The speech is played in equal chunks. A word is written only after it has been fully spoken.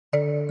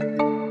Hi,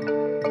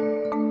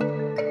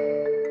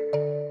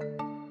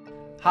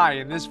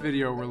 in this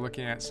video we're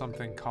looking at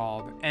something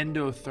called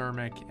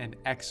endothermic and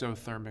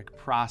exothermic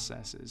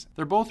processes.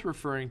 They're both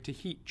referring to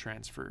heat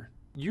transfer.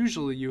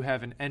 Usually you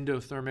have an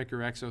endothermic or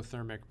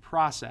exothermic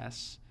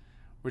process,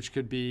 which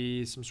could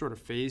be some sort of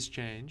phase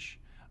change,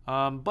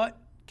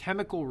 but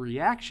chemical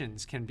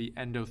reactions can be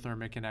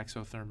endothermic and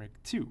exothermic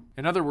too.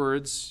 In other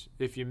words,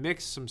 if you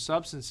mix some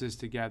substances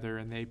together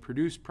and they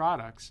produce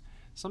products,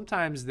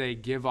 sometimes they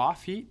give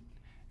off heat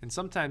and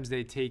sometimes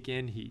they take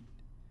in heat.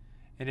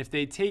 And if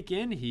they take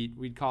in heat,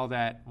 we'd call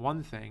that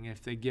one thing.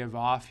 If they give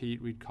off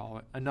heat, we'd call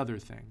it another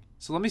thing.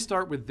 So let me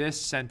start with this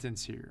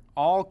sentence here.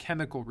 All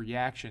chemical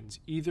reactions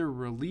either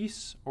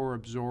release or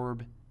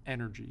absorb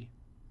energy.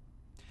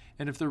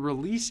 And if they're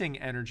releasing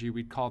energy,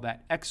 we'd call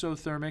that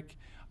exothermic.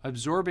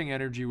 Absorbing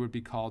energy would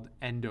be called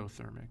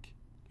endothermic.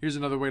 Here's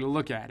another way to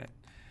look at it.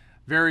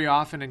 Very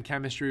often in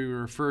chemistry, we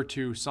refer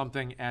to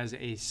something as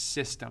a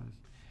system.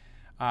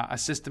 A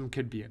system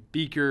could be a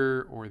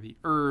beaker or the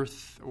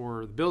earth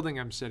or the building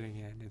I'm sitting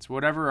in. It's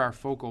whatever our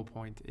focal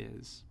point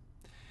is.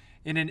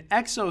 In an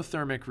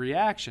exothermic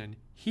reaction,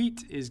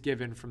 heat is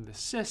given from the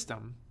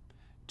system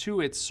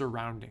to its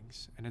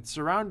surroundings. And its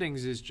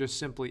surroundings is just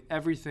simply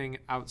everything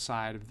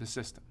outside of the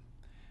system.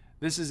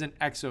 This is an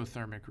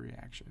exothermic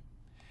reaction.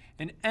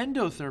 An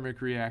endothermic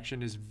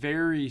reaction is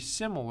very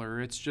similar.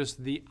 It's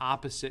just the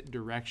opposite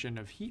direction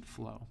of heat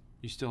flow.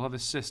 You still have a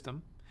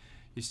system.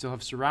 You still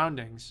have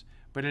surroundings.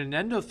 But in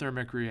an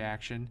endothermic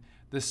reaction,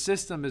 the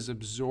system is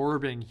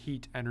absorbing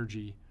heat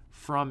energy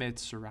from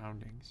its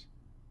surroundings.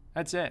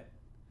 That's it.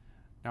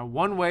 Now,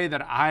 one way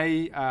that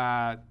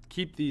I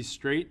keep these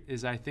straight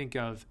is I think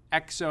of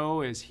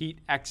exo as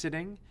heat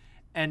exiting,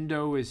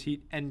 endo as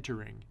heat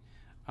entering.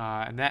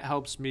 And that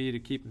helps me to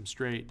keep them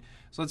straight.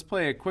 So let's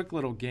play a quick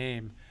little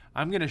game.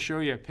 I'm going to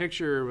show you a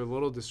picture with a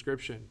little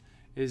description.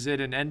 Is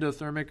it an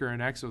endothermic or an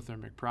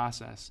exothermic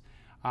process?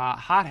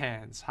 Hot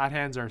hands. Hot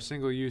hands are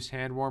single-use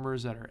hand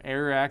warmers that are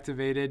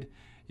air-activated.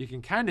 You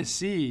can kind of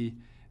see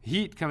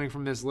heat coming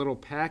from this little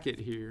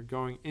packet here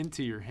going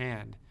into your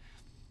hand.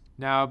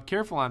 Now, be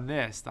careful on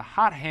this. The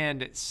hot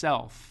hand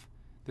itself,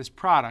 this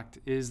product,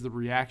 is the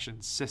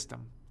reaction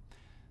system.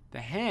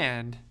 The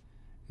hand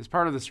is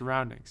part of the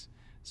surroundings.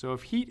 So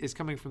if heat is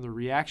coming from the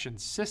reaction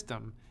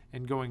system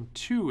and going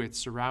to its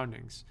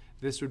surroundings,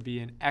 this would be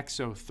an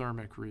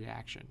exothermic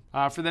reaction.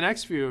 For the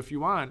next few, if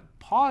you want,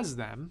 pause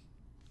them.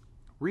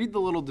 Read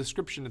the little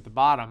description at the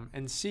bottom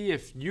and see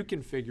if you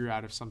can figure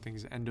out if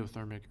something's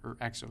endothermic or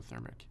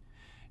exothermic.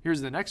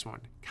 Here's the next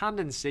one,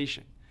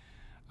 condensation.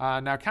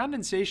 Now,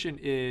 condensation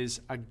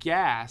is a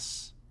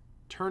gas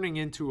turning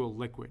into a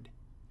liquid.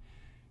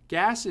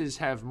 Gases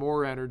have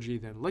more energy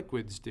than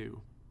liquids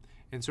do.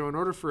 And so in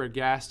order for a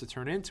gas to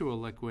turn into a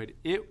liquid,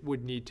 it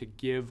would need to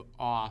give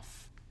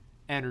off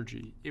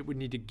energy. It would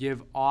need to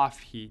give off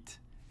heat,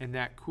 and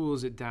that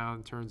cools it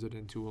down, turns it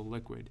into a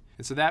liquid.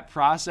 And so that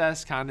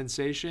process,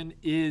 condensation,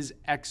 is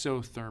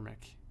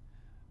exothermic.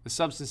 The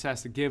substance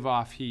has to give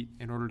off heat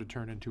in order to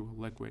turn into a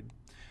liquid.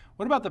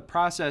 What about the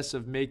process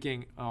of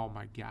making, oh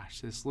my gosh,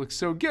 this looks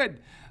so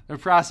good, the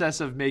process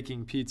of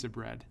making pizza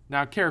bread?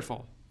 Now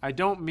careful, I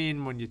don't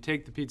mean when you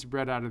take the pizza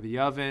bread out of the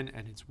oven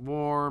and it's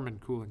warm and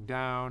cooling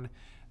down.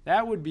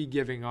 That would be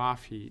giving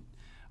off heat.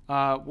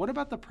 What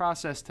about the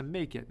process to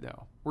make it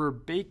though? We're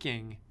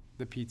baking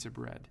the pizza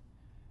bread.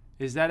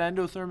 Is that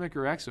endothermic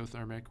or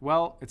exothermic?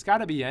 Well, it's got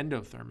to be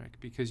endothermic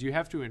because you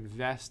have to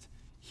invest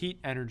heat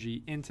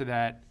energy into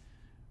that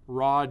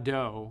raw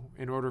dough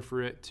in order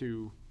for it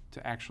to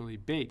actually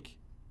bake.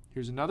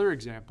 Here's another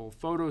example,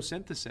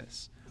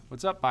 photosynthesis.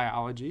 What's up,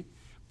 biology?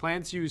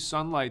 Plants use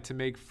sunlight to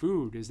make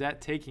food. Is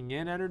that taking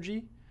in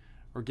energy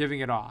or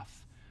giving it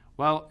off?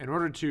 Well, in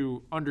order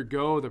to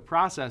undergo the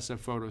process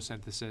of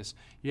photosynthesis,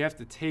 you have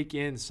to take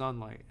in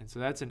sunlight, and so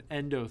that's an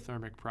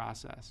endothermic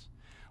process.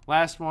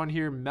 Last one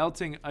here,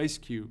 melting ice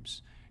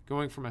cubes,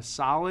 going from a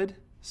solid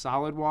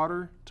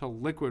water to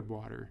liquid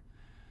water.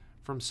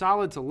 From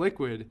solid to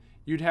liquid,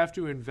 you'd have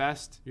to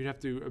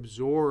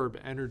absorb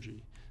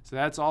energy. So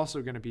that's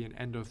also going to be an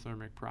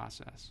endothermic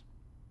process.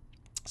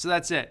 So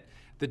that's it.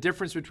 The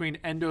difference between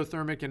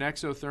endothermic and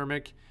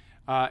exothermic,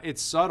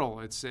 it's subtle.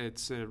 It's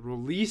a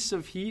release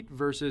of heat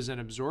versus an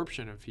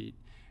absorption of heat.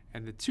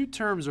 And the two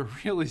terms are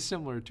really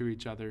similar to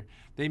each other.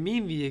 They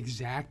mean the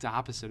exact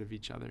opposite of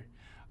each other.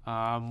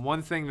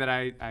 One thing that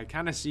I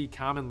kind of see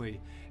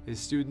commonly is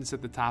students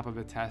at the top of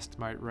a test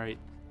might write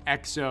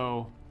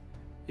exo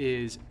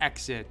is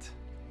exit,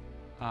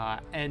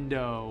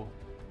 endo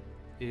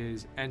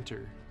is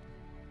enter.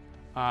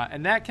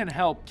 And that can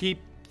help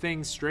keep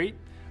things straight,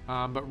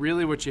 but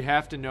really what you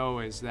have to know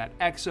is that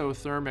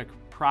exothermic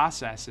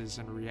processes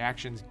and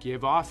reactions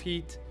give off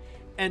heat,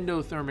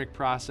 endothermic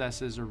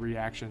processes or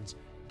reactions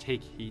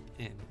take heat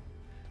in.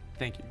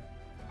 Thank you.